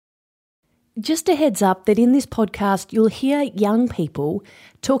Just a heads up that in this podcast you'll hear young people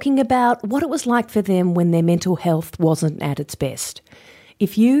talking about what it was like for them when their mental health wasn't at its best.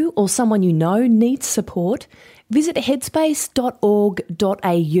 If you or someone you know needs support, visit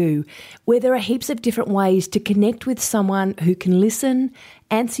headspace.org.au, where there are heaps of different ways to connect with someone who can listen,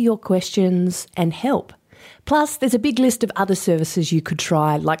 answer your questions and help. Plus, there's a big list of other services you could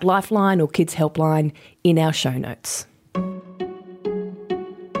try, like Lifeline or Kids Helpline, in our show notes.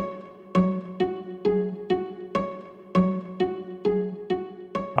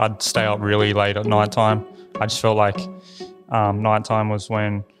 I'd stay up really late at night time. I just felt like night time was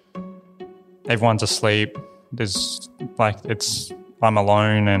when everyone's asleep. I'm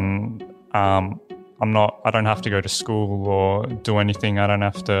alone and I don't have to go to school or do anything. I don't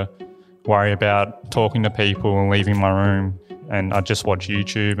have to worry about talking to people and leaving my room. And I just watch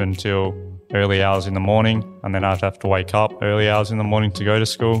YouTube until early hours in the morning, and then I'd have to wake up early hours in the morning to go to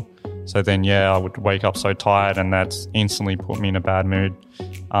school. So then, I would wake up so tired, and that's instantly put me in a bad mood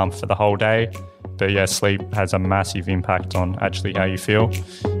for the whole day. But sleep has a massive impact on actually how you feel.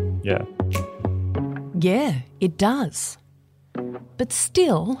 Yeah, it does. But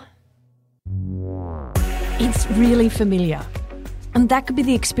still, it's really familiar. And that could be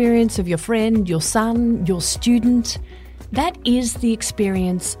the experience of your friend, your son, your student. That is the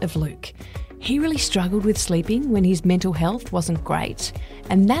experience of Luke. He really struggled with sleeping when his mental health wasn't great,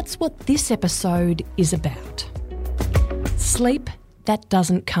 and that's what this episode is about. Sleep that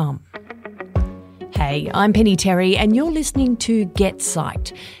doesn't come. Hey, I'm Penny Terry, and you're listening to Get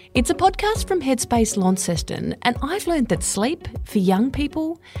Psyched. It's a podcast from Headspace Launceston, and I've learned that sleep, for young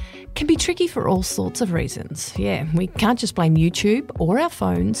people, can be tricky for all sorts of reasons. We can't just blame YouTube or our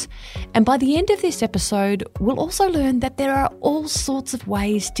phones. And by the end of this episode, we'll also learn that there are all sorts of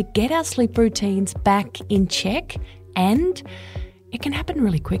ways to get our sleep routines back in check, and it can happen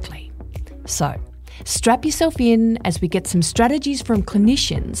really quickly. So, strap yourself in as we get some strategies from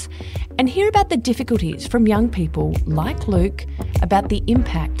clinicians and hear about the difficulties from young people like Luke about the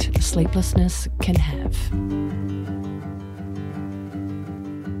impact sleeplessness can have.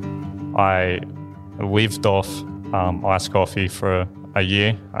 I lived off iced coffee for a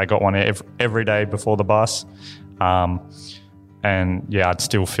year. I got one every day before the bus. I'd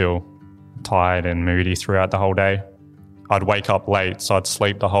still feel tired and moody throughout the whole day. I'd wake up late, so I'd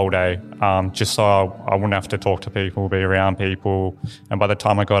sleep the whole day, just so I wouldn't have to talk to people, be around people. And by the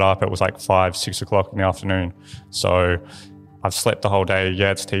time I got up, it was like 5, 6 o'clock in the afternoon. So I've slept the whole day.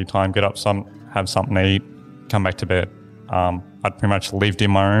 It's tea time, get up, have something to eat, come back to bed. I'd pretty much lived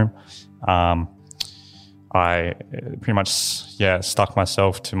in my room. I pretty much, stuck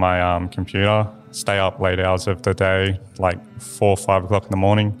myself to my computer, stay up late hours of the day, like 4 or 5 o'clock in the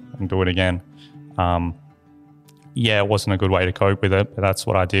morning, and do it again. It wasn't a good way to cope with it, but that's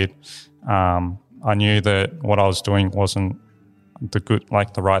what I did. I knew that what I was doing wasn't the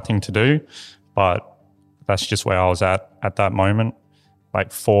right thing to do, but that's just where I was at that moment.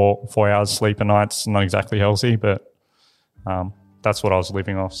 Like 4 hours sleep a night's not exactly healthy, but that's what I was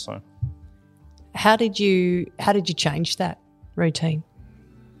living off. So, how did you change that routine?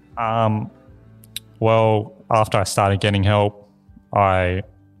 Well, after I started getting help, I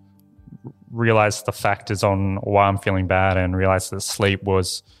realized the factors on why I'm feeling bad and realized that sleep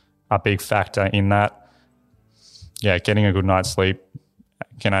was a big factor in that. Getting a good night's sleep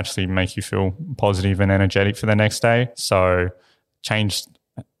can actually make you feel positive and energetic for the next day. So changed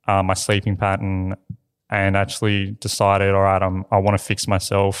my sleeping pattern and actually decided, all right, I want to fix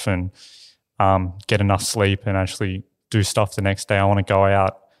myself and get enough sleep and actually do stuff the next day. I want to go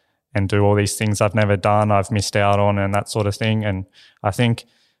out and do all these things I've never done, I've missed out on, and that sort of thing. And I think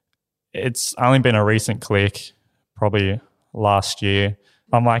it's only been a recent click, probably last year.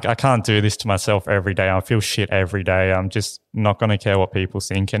 I'm like, I can't do this to myself every day. I feel shit every day. I'm just not going to care what people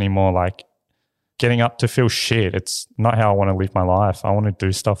think anymore. Like, getting up to feel shit, it's not how I want to live my life. I want to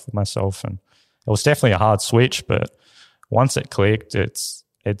do stuff with myself. And it was definitely a hard switch, but once it clicked, it's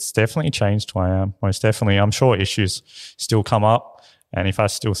definitely changed who I am. Most definitely. I'm sure issues still come up. And if I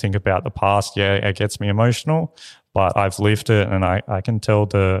still think about the past, it gets me emotional. But I've lived it and I can tell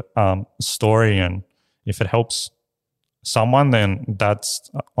the story, and if it helps someone, then that's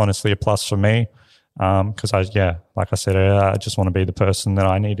honestly a plus for me, because like I said earlier, I just want to be the person that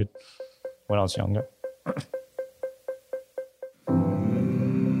I needed when I was younger.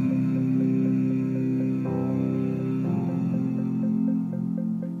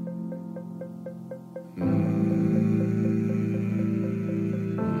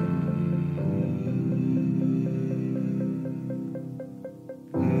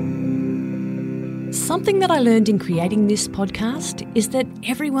 Something that I learned in creating this podcast is that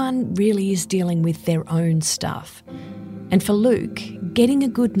everyone really is dealing with their own stuff. And for Luke, getting a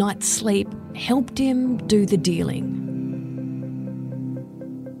good night's sleep helped him do the dealing.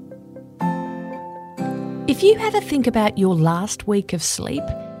 If you have a think about your last week of sleep,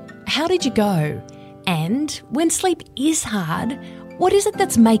 how did you go? And when sleep is hard, what is it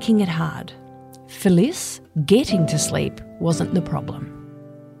that's making it hard? For Liz, getting to sleep wasn't the problem.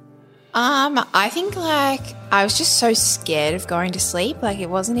 I think I was just so scared of going to sleep. It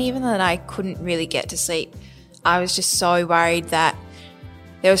wasn't even that I couldn't really get to sleep. I was just so worried that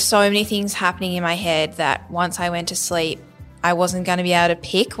there were so many things happening in my head that once I went to sleep, I wasn't going to be able to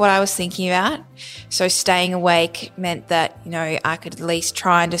pick what I was thinking about. So staying awake meant that, I could at least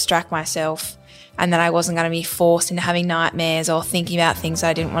try and distract myself, and that I wasn't going to be forced into having nightmares or thinking about things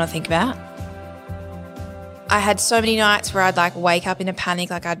I didn't want to think about. I had so many nights where I'd wake up in a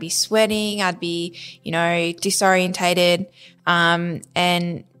panic, I'd be sweating, I'd be, disorientated,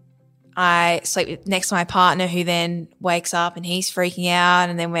 and I sleep next to my partner, who then wakes up and he's freaking out,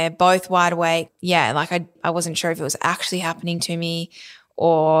 and then we're both wide awake. Yeah, I wasn't sure if it was actually happening to me,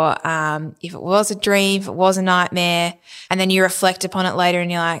 or if it was a dream, if it was a nightmare. And then you reflect upon it later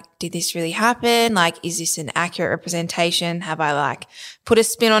and you're like, did this really happen? Is this an accurate representation? Have I put a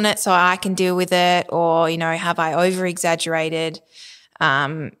spin on it so I can deal with it? Or, have I over exaggerated?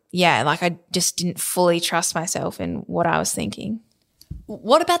 I just didn't fully trust myself in what I was thinking.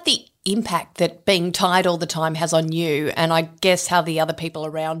 What about the impact that being tired all the time has on you, and I guess how the other people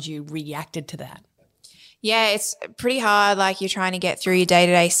around you reacted to that? Yeah, it's pretty hard. You're trying to get through your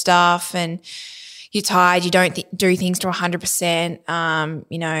day-to-day stuff and you're tired. You don't do things to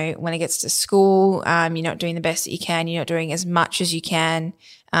 100%. When it gets to school, you're not doing the best that you can. You're not doing as much as you can.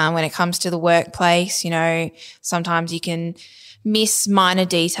 When it comes to the workplace, sometimes you can miss minor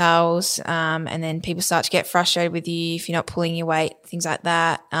details, and then people start to get frustrated with you if you're not pulling your weight, things like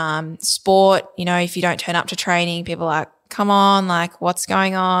that. Sport, if you don't turn up to training, people are like, come on, what's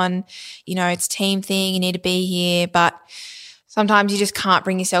going on? It's a team thing, you need to be here. But sometimes you just can't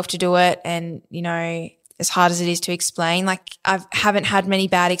bring yourself to do it. And, as hard as it is to explain, I haven't had many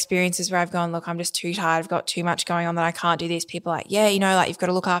bad experiences where I've gone, look, I'm just too tired, I've got too much going on that I can't do this. People are like, yeah, you've got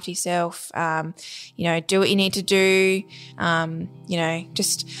to look after yourself, do what you need to do,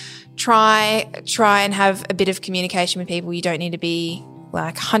 just try and have a bit of communication with people. You don't need to be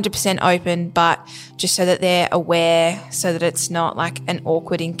 100% open, but just so that they're aware, so that it's not an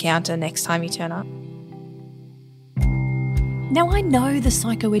awkward encounter next time you turn up. Now, I know the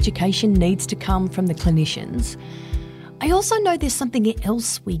psychoeducation needs to come from the clinicians. I also know there's something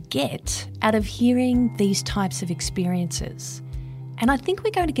else we get out of hearing these types of experiences. And I think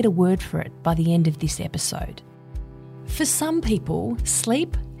we're going to get a word for it by the end of this episode. For some people,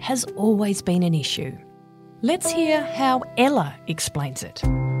 sleep has always been an issue. Let's hear how Ella explains it.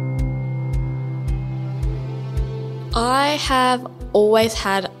 I have always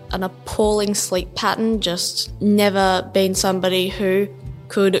had an appalling sleep pattern, just never been somebody who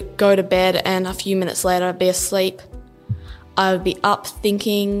could go to bed and a few minutes later be asleep. I would be up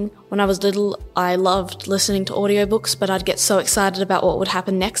thinking. When I was little, I loved listening to audiobooks, but I'd get so excited about what would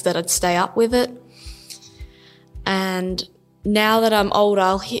happen next that I'd stay up with it. And now that I'm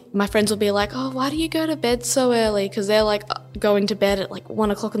older, my friends will be like, oh, why do you go to bed so early? Because they're going to bed at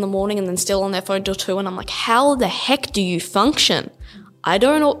 1 o'clock in the morning and then still on their phone till 2. And I'm like, how the heck do you function? I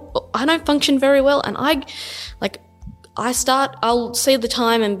don't function very well. And I'll see the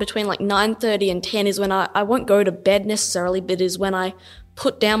time, and between 9:30 and 10 is when I won't go to bed necessarily, but is when I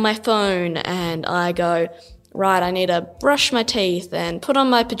put down my phone and I go, right, I need to brush my teeth and put on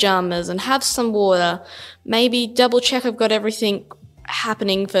my pajamas and have some water, maybe double check I've got everything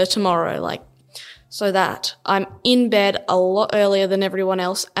happening for tomorrow, so that I'm in bed a lot earlier than everyone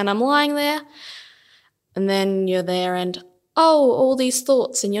else, and I'm lying there, and then you're there and, all these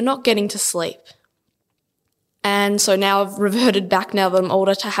thoughts, and you're not getting to sleep. And so now I've reverted back, now that I'm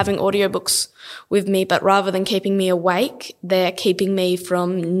older, to having audiobooks with me, but rather than keeping me awake, they're keeping me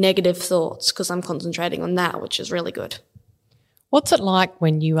from negative thoughts because I'm concentrating on that, which is really good. What's it like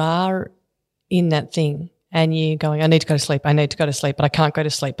when you are in that thing and you're going, I need to go to sleep, but I can't go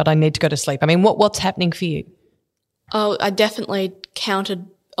to sleep, but I need to go to sleep? I mean, what's happening for you? Oh, I definitely counted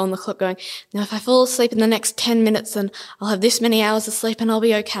on the clock going, now if I fall asleep in the next 10 minutes, then I'll have this many hours of sleep and I'll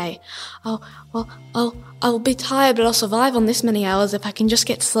be okay. I'll be tired, but I'll survive on this many hours if I can just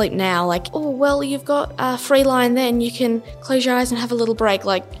get to sleep now. You've got a free line then, you can close your eyes and have a little break.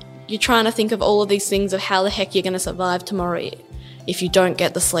 You're trying to think of all of these things of how the heck you're going to survive tomorrow if you don't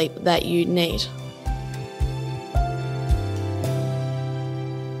get the sleep that you need.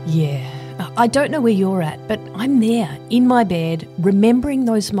 Yeah. I don't know where you're at, but I'm there in my bed, remembering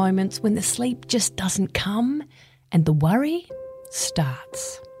those moments when the sleep just doesn't come and the worry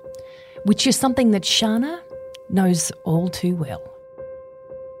starts, which is something that Shana knows all too well.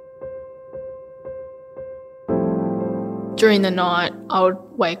 During the night, I would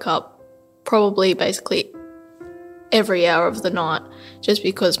wake up probably basically every hour of the night just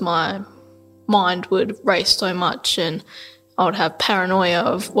because my mind would race so much and I would have paranoia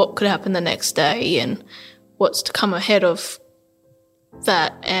of what could happen the next day and what's to come ahead of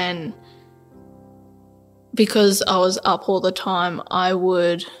that. And because I was up all the time, I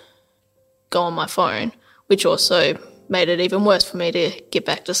would go on my phone, which also made it even worse for me to get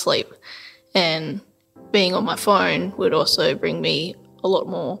back to sleep. And being on my phone would also bring me a lot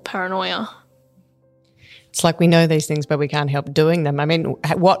more paranoia. It's like we know these things, but we can't help doing them. I mean,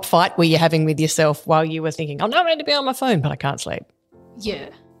 what fight were you having with yourself while you were thinking, oh, no, I need to be on my phone, but I can't sleep? Yeah.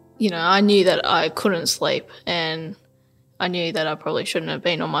 I knew that I couldn't sleep and I knew that I probably shouldn't have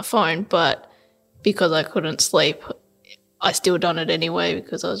been on my phone, but because I couldn't sleep, I still done it anyway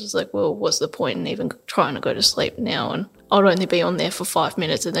because I was just like, well, what's the point in even trying to go to sleep now? And I'd only be on there for 5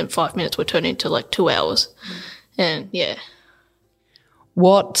 minutes and then 5 minutes would turn into like 2 hours. And yeah.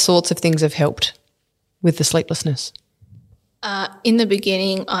 What sorts of things have helped with the sleeplessness? In the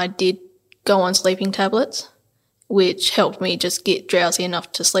beginning, I did go on sleeping tablets, which helped me just get drowsy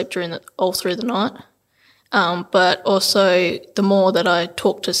enough to sleep all through the night. But also, the more that I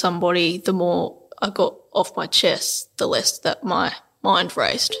talked to somebody, the more I got off my chest, the less that my mind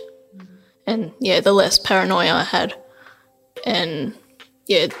raced. And, yeah, the less paranoia I had. And,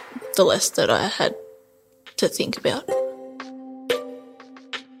 yeah, the less that I had to think about.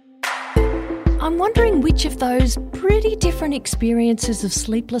 I'm wondering which of those pretty different experiences of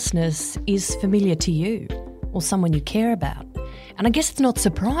sleeplessness is familiar to you or someone you care about. And I guess it's not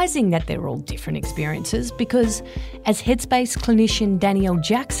surprising that they're all different experiences because, as Headspace clinician Danielle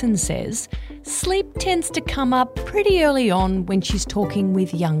Jackson says, sleep tends to come up pretty early on when she's talking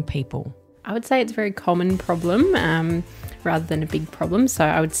with young people. I would say it's a very common problem rather than a big problem. So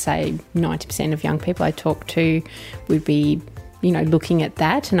I would say 90% of young people I talk to would be looking at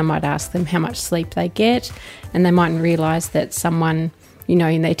that, and I might ask them how much sleep they get, and they mightn't realise that someone,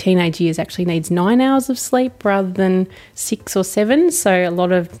 in their teenage years actually needs 9 hours of sleep rather than 6 or 7. So a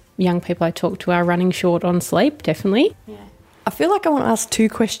lot of young people I talk to are running short on sleep, definitely. Yeah. I feel like I want to ask 2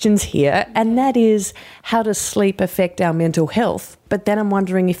 questions here, and that is, how does sleep affect our mental health? But then I'm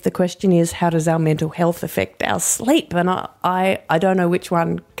wondering if the question is, how does our mental health affect our sleep? And I don't know which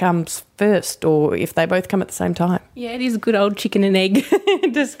one comes first or if they both come at the same time. Yeah, it is a good old chicken and egg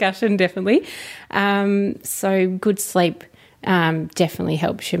discussion, definitely. So good sleep definitely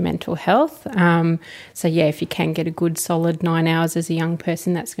helps your mental health. So, yeah, if you can get a good solid 9 hours as a young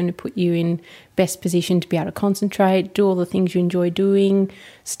person, that's going to put you in best position to be able to concentrate, do all the things you enjoy doing,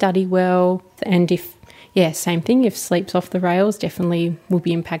 study well. And same thing, if sleep's off the rails, definitely will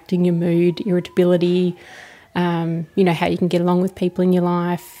be impacting your mood, irritability, how you can get along with people in your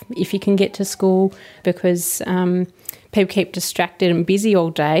life, if you can get to school, because people keep distracted and busy all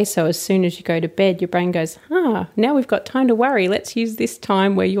day. So as soon as you go to bed, your brain goes, now we've got time to worry. Let's use this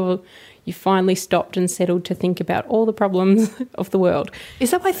time where you finally stopped and settled to think about all the problems of the world.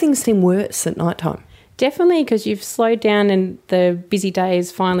 Is that why things seem worse at night time? Definitely, because you've slowed down and the busy day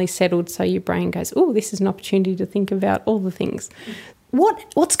is finally settled, so your brain goes, this is an opportunity to think about all the things.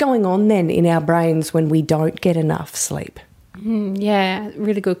 What's going on then in our brains when we don't get enough sleep? Yeah,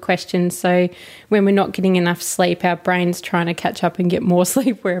 really good question. So when we're not getting enough sleep, our brain's trying to catch up and get more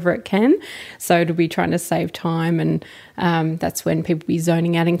sleep wherever it can. So it'll be trying to save time, and that's when people be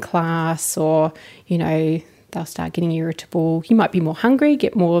zoning out in class, or, they'll start getting irritable. You might be more hungry,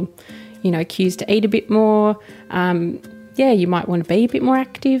 get more cues to eat a bit more. You might want to be a bit more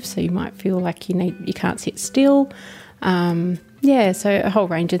active, so you might feel like you can't sit still. So a whole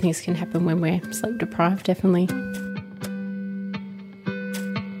range of things can happen when we're sleep deprived, definitely.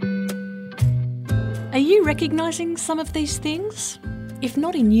 Are you recognising some of these things? If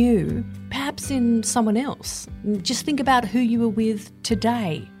not in you, perhaps in someone else. Just think about who you were with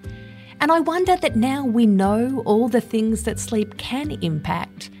today. And I wonder that now we know all the things that sleep can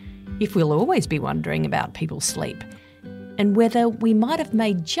impact, if we'll always be wondering about people's sleep, and whether we might have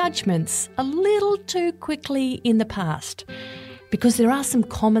made judgments a little too quickly in the past. Because there are some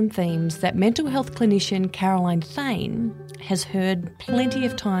common themes that mental health clinician Caroline Thane has heard plenty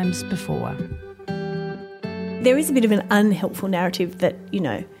of times before. There is a bit of an unhelpful narrative that,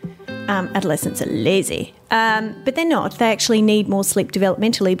 adolescents are lazy. But they're not. They actually need more sleep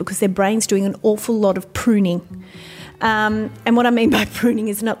developmentally because their brain's doing an awful lot of pruning. And what I mean by pruning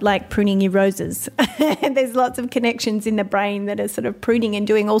is not like pruning your roses. There's lots of connections in the brain that are sort of pruning and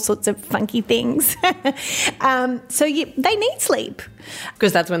doing all sorts of funky things. They need sleep.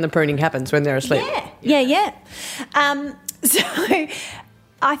 Because that's when the pruning happens, when they're asleep. Yeah. So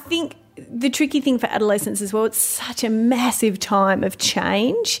I think the tricky thing for adolescents as well, it's such a massive time of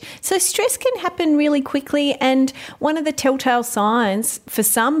change. So stress can happen really quickly, and one of the telltale signs for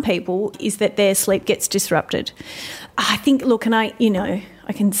some people is that their sleep gets disrupted. I think, look, and I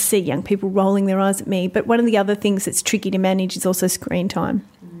can see young people rolling their eyes at me, but one of the other things that's tricky to manage is also screen time.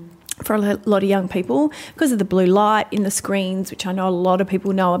 For a lot of young people, because of the blue light in the screens, which I know a lot of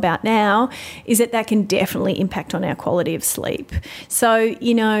people know about now, is that can definitely impact on our quality of sleep. So,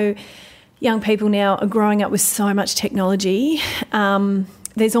 young people now are growing up with so much technology.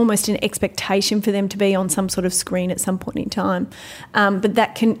 There's almost an expectation for them to be on some sort of screen at some point in time. But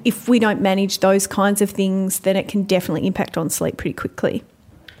that can, if we don't manage those kinds of things, then it can definitely impact on sleep pretty quickly.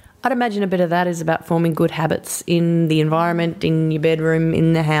 I'd imagine a bit of that is about forming good habits in the environment, in your bedroom,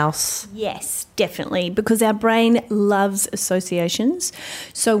 in the house. Yes, definitely, because our brain loves associations.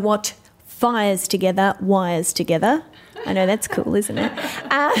 So what fires together, wires together. I know that's cool, isn't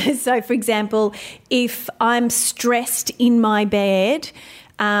it? So, for example, if I'm stressed in my bed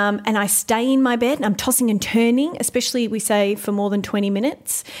and I stay in my bed and I'm tossing and turning, especially we say for more than 20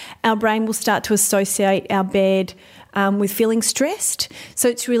 minutes, our brain will start to associate our bed with feeling stressed. So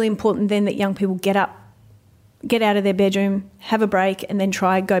it's really important then that young people get up, get out of their bedroom, have a break, and then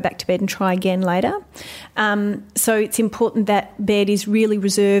go back to bed and try again later. So it's important that bed is really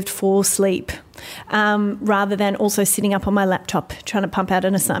reserved for sleep rather than also sitting up on my laptop trying to pump out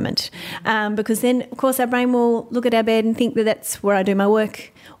an assignment. Because then, of course, our brain will look at our bed and think that that's where I do my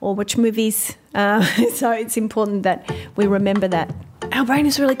work or watch movies. So it's important that we remember that. Our brain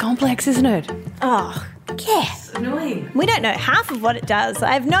is really complex, isn't it? Oh, yeah. Annoying. We don't know half of what it does,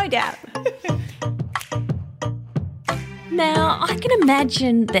 I have no doubt. Now, I can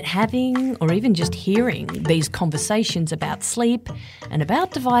imagine that having or even just hearing these conversations about sleep and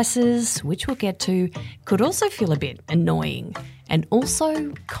about devices, which we'll get to, could also feel a bit annoying and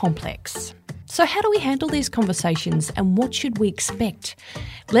also complex. So how do we handle these conversations and what should we expect?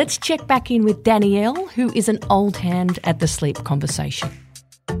 Let's check back in with Danielle, who is an old hand at the sleep conversation.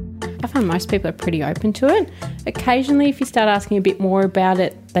 I find most people are pretty open to it. Occasionally, if you start asking a bit more about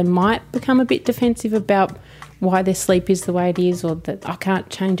it, they might become a bit defensive about why their sleep is the way it is, or that I can't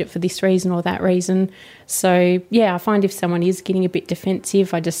change it for this reason or that reason. So, yeah, I find if someone is getting a bit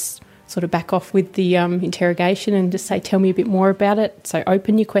defensive, I just sort of back off with the interrogation and just say, tell me a bit more about it. So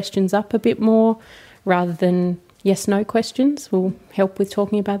open your questions up a bit more rather than yes-no questions will help with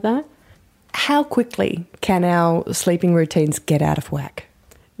talking about that. How quickly can our sleeping routines get out of whack?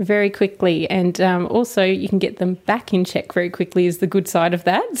 Very quickly, and also you can get them back in check very quickly is the good side of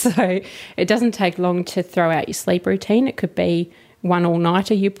that. So it doesn't take long to throw out your sleep routine. It could be one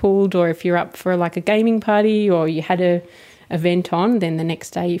all-nighter you pulled, or if you're up for like a gaming party or you had a event on, then the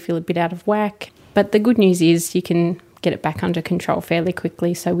next day you feel a bit out of whack. But the good news is you can get it back under control fairly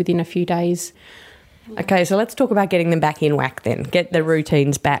quickly, so within a few days. Okay, so let's talk about getting them back in whack then. Get the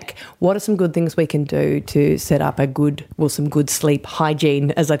routines back. What are some good things we can do to set up some good sleep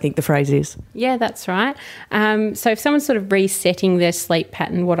hygiene, as I think the phrase is? Yeah, that's right. So if someone's sort of resetting their sleep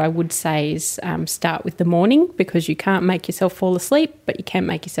pattern, what I would say is start with the morning, because you can't make yourself fall asleep, but you can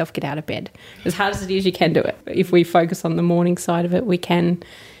make yourself get out of bed. As hard as it is, you can do it. If we focus on the morning side of it, we can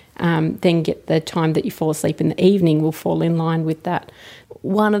then get the time that you fall asleep in the evening will fall in line with that.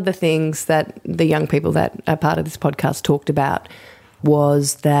 One of the things that the young people that are part of this podcast talked about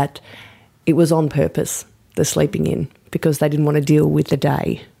was that it was on purpose, the sleeping in, because they didn't want to deal with the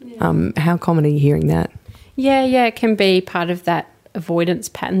day. Yeah. How common are you hearing that? Yeah, it can be part of that avoidance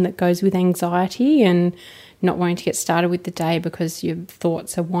pattern that goes with anxiety and not wanting to get started with the day because your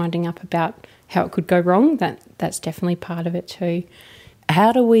thoughts are winding up about how it could go wrong. That's definitely part of it too.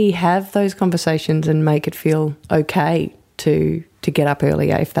 How do we have those conversations and make it feel okay to get up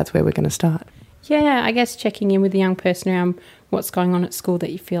earlier if that's where we're going to start? Yeah, I guess checking in with the young person around what's going on at school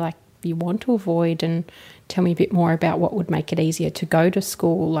that you feel like you want to avoid, and tell me a bit more about what would make it easier to go to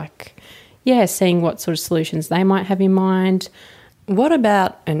school, seeing what sort of solutions they might have in mind. What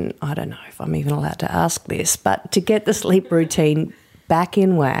about, and I don't know if I'm even allowed to ask this, but to get the sleep routine back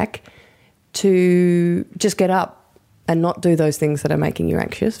in whack, to just get up and not do those things that are making you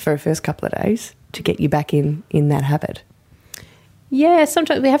anxious for the first couple of days, to get you back in that habit? Yeah,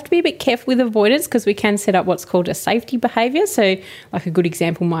 sometimes we have to be a bit careful with avoidance because we can set up what's called a safety behaviour. So like a good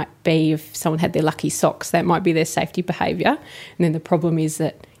example might be if someone had their lucky socks, that might be their safety behaviour. And then the problem is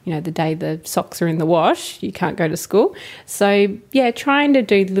that the day the socks are in the wash, you can't go to school. So, yeah, trying to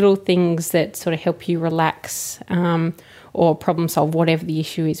do little things that sort of help you relax or problem solve whatever the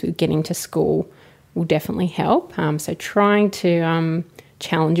issue is with getting to school will definitely help. So trying to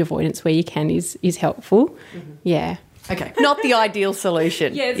challenge avoidance where you can is helpful. Mm-hmm. Yeah. Okay. Not the ideal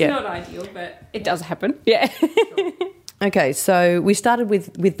solution. Yeah, it's not ideal, but it does happen. Yeah. Sure. Okay, so we started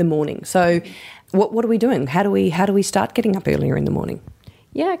with the morning. So what are we doing? How do we start getting up earlier in the morning?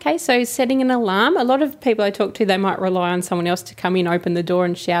 Yeah, okay, so setting an alarm. A lot of people I talk to, they might rely on someone else to come in, open the door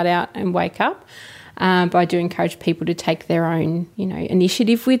and shout out and wake up. But I do encourage people to take their own,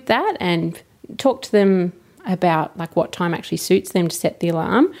 initiative with that and talk to them about like what time actually suits them to set the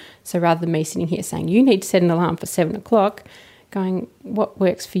alarm. So rather than me sitting here saying, you need to set an alarm for 7 o'clock, going, what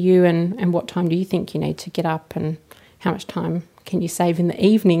works for you and what time do you think you need to get up and how much time can you save in the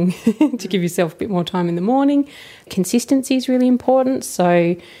evening to give yourself a bit more time in the morning? Consistency is really important.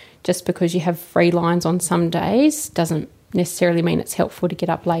 So just because you have free lines on some days doesn't necessarily mean it's helpful to get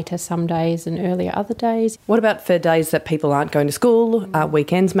up later some days and earlier other days. What about for days that people aren't going to school,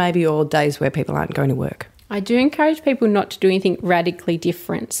 weekends maybe, or days where people aren't going to work? I do encourage people not to do anything radically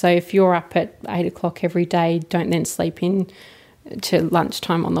different. So if you're up at 8 o'clock every day, don't then sleep in to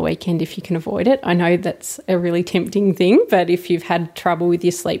lunchtime on the weekend if you can avoid it. I know that's a really tempting thing, but if you've had trouble with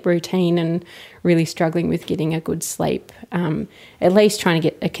your sleep routine and really struggling with getting a good sleep, at least trying to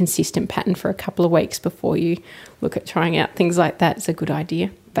get a consistent pattern for a couple of weeks before you look at trying out things like that is a good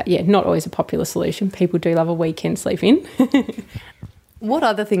idea. But yeah, not always a popular solution. People do love a weekend sleep in. What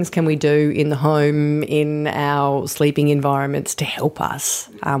other things can we do in the home, in our sleeping environments to help us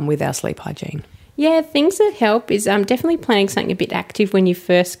with our sleep hygiene? Yeah, things that help is definitely planning something a bit active when you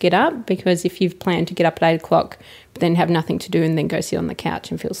first get up, because if you've planned to get up at 8 o'clock but then have nothing to do and then go sit on the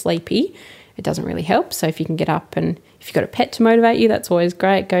couch and feel sleepy, it doesn't really help. So if you can get up and if you've got a pet to motivate you, that's always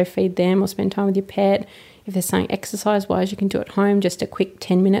great. Go feed them or spend time with your pet. If there's something exercise-wise you can do at home, just a quick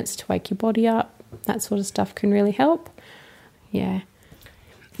 10 minutes to wake your body up, that sort of stuff can really help. Yeah.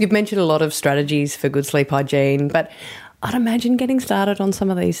 You've mentioned a lot of strategies for good sleep hygiene, but I'd imagine getting started on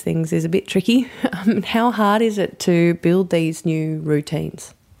some of these things is a bit tricky. How hard is it to build these new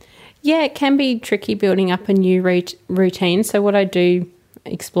routines? Yeah, it can be tricky building up a new routine. So what I do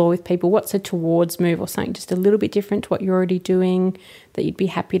explore with people, what's a towards move or something just a little bit different to what you're already doing that you'd be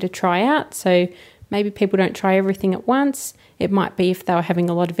happy to try out. So maybe people don't try everything at once. It might be if they were having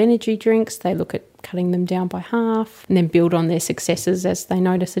a lot of energy drinks, they look at cutting them down by half and then build on their successes as they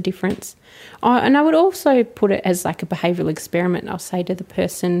notice a difference. And I would also put it as like a behavioural experiment. I'll say to the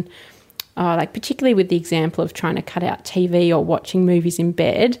person, like particularly with the example of trying to cut out TV or watching movies in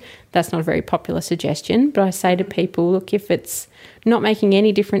bed, that's not a very popular suggestion, but I say to people, look, if it's not making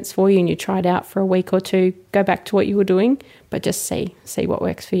any difference for you and you try it out for a week or two, go back to what you were doing, but just see what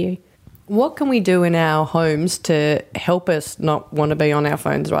works for you. What can we do in our homes to help us not want to be on our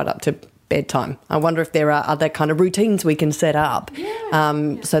phones right up to bedtime? I wonder if there are other kind of routines we can set up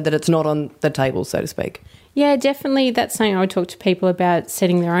so that it's not on the table, so to speak. Yeah, definitely. That's something I would talk to people about,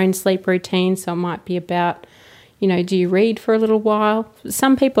 setting their own sleep routine. So it might be about, do you read for a little while?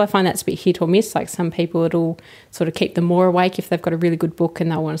 Some people, I find that's a bit hit or miss. Like some people, it'll sort of keep them more awake if they've got a really good book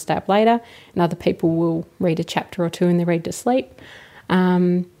and they'll want to stay up later. And other people will read a chapter or two and they read to sleep.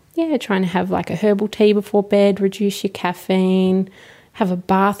 Trying to have like a herbal tea before bed, reduce your caffeine, have a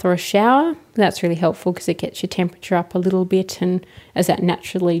bath or a shower. That's really helpful because it gets your temperature up a little bit, and as that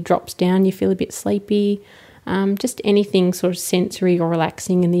naturally drops down, you feel a bit sleepy. Just anything sort of sensory or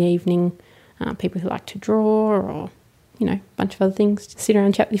relaxing in the evening. People who like to draw or, a bunch of other things, just sit around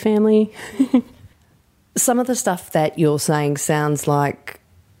and chat with your family. Some of the stuff that you're saying sounds like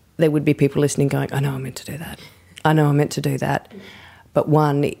there would be people listening going, I know I'm meant to do that. I know I'm meant to do that. But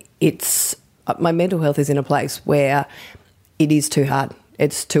one, it's my mental health is in a place where it is too hard.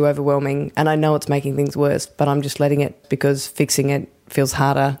 It's too overwhelming. And I know it's making things worse, but I'm just letting it because fixing it feels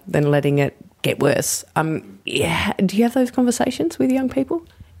harder than letting it get worse. Do you have those conversations with young people?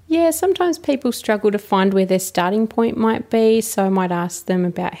 Yeah, sometimes people struggle to find where their starting point might be. So I might ask them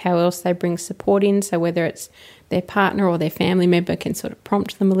about how else they bring support in. So whether it's their partner or their family member can sort of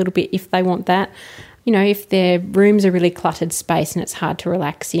prompt them a little bit if they want that. If their room's a really cluttered space and it's hard to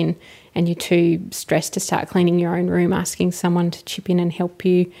relax in and you're too stressed to start cleaning your own room, asking someone to chip in and help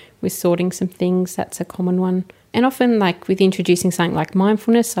you with sorting some things, that's a common one. And often, like with introducing something like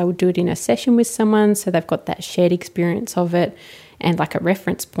mindfulness, I would do it in a session with someone so they've got that shared experience of it and like a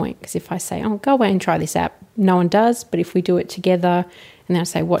reference point. Because if I say, go away and try this app, no one does. But if we do it together and then I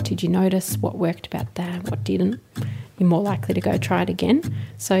say, what did you notice? What worked about that? What didn't? You're more likely to go try it again.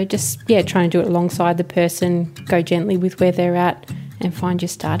 So just, try and do it alongside the person, go gently with where they're at and find your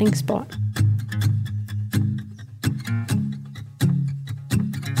starting spot.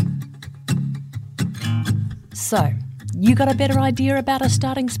 So, you got a better idea about a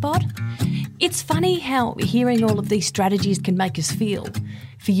starting spot? It's funny how hearing all of these strategies can make us feel.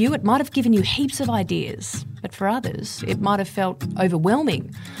 For you, it might have given you heaps of ideas, but for others, it might have felt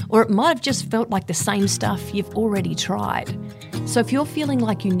overwhelming, or it might have just felt like the same stuff you've already tried. So if you're feeling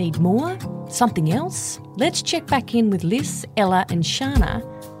like you need more, something else, let's check back in with Liz, Ella and Shana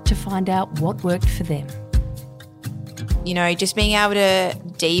to find out what worked for them. You know, just being able to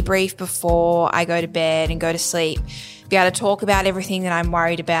debrief before I go to bed and go to sleep, be able to talk about everything that I'm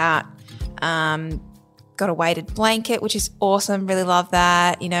worried about. Got a weighted blanket, which is awesome. Really love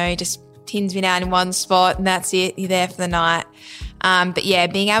that. You know, just pins me down in one spot and that's it. You're there for the night. But yeah,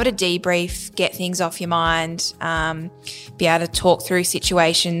 being able to debrief, get things off your mind, be able to talk through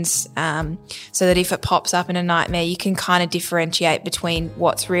situations so that if it pops up in a nightmare, you can kind of differentiate between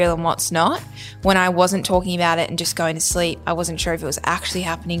what's real and what's not. When I wasn't talking about it and just going to sleep, I wasn't sure if it was actually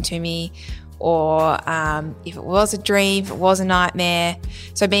happening to me or if it was a dream, if it was a nightmare.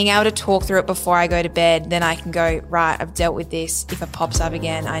 So being able to talk through it before I go to bed, then I can go, right, I've dealt with this. If it pops up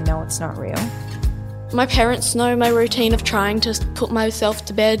again, I know it's not real. My parents know my routine of trying to put myself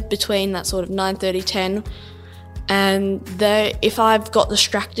to bed between that sort of 9:30, 10. And if I've got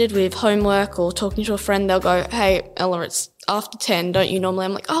distracted with homework or talking to a friend, they'll go, hey, Ella, it's after 10, don't you normally?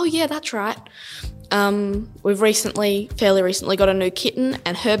 I'm like, oh yeah, that's right. We've fairly recently got a new kitten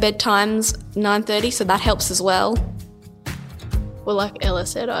and her bedtime's 9:30, so that helps as well. Well, like Ella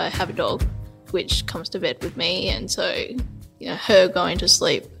said, I have a dog which comes to bed with me, and so, you know, her going to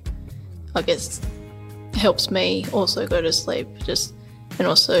sleep, I guess, helps me also go to sleep, and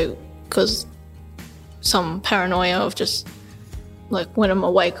also because some paranoia of just like when I'm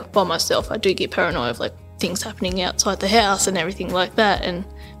awake by myself, I do get paranoia of like things happening outside the house and everything like that, and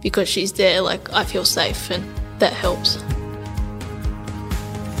because she's there, like I feel safe, and that helps.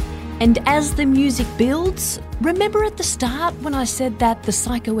 And as the music builds, remember at the start when I said that the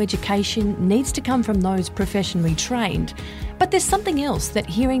psychoeducation needs to come from those professionally trained, but there's something else that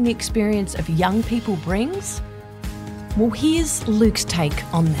hearing the experience of young people brings? Well, here's Luke's take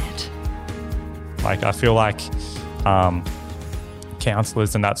on that. Like, I feel like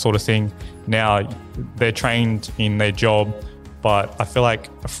counsellors and that sort of thing, now they're trained in their job, but I feel like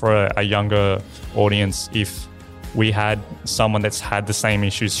for a younger audience, if we had someone that's had the same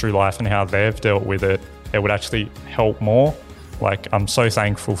issues through life and how they've dealt with it, it would actually help more. Like, I'm so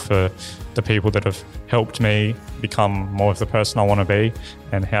thankful for the people that have helped me become more of the person I want to be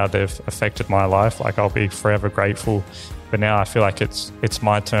and how they've affected my life. Like, I'll be forever grateful. But now I feel like it's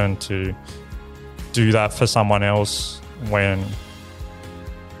my turn to do that for someone else when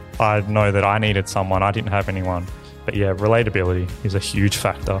I know that I needed someone. I didn't have anyone. But yeah, relatability is a huge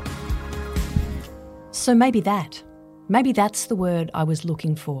factor. So maybe that's the word I was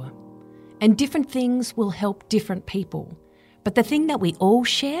looking for. And different things will help different people. But the thing that we all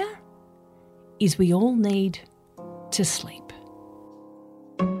share is we all need to sleep.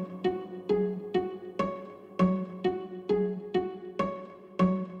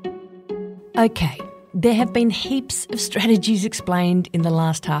 Okay, there have been heaps of strategies explained in the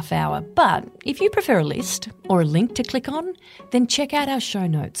last half hour, but if you prefer a list or a link to click on, then check out our show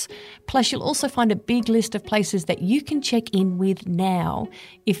notes. Plus, you'll also find a big list of places that you can check in with now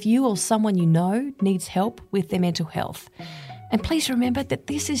if you or someone you know needs help with their mental health. And please remember that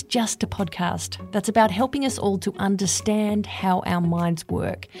this is just a podcast that's about helping us all to understand how our minds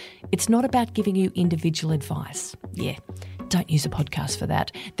work. It's not about giving you individual advice. Yeah, don't use a podcast for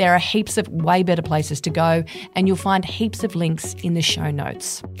that. There are heaps of way better places to go, and you'll find heaps of links in the show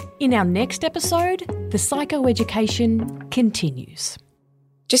notes. In our next episode, the psychoeducation continues.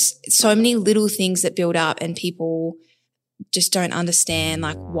 Just so many little things that build up and people just don't understand,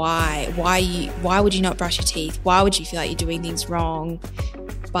 like why would you not brush your teeth? Why would you feel like you're doing things wrong?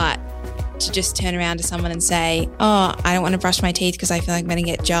 But to just turn around to someone and say, oh, I don't want to brush my teeth because I feel like I'm going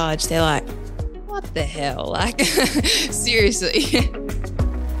to get judged. They're like, what the hell? Like, seriously.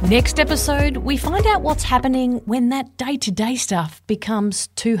 Next episode, we find out what's happening when that day-to-day stuff becomes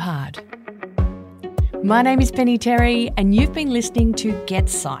too hard. My name is Penny Terry, and you've been listening to Get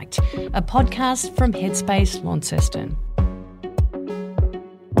Psyched, a podcast from Headspace Launceston.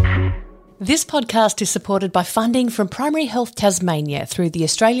 This podcast is supported by funding from Primary Health Tasmania through the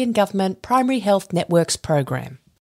Australian Government Primary Health Networks program.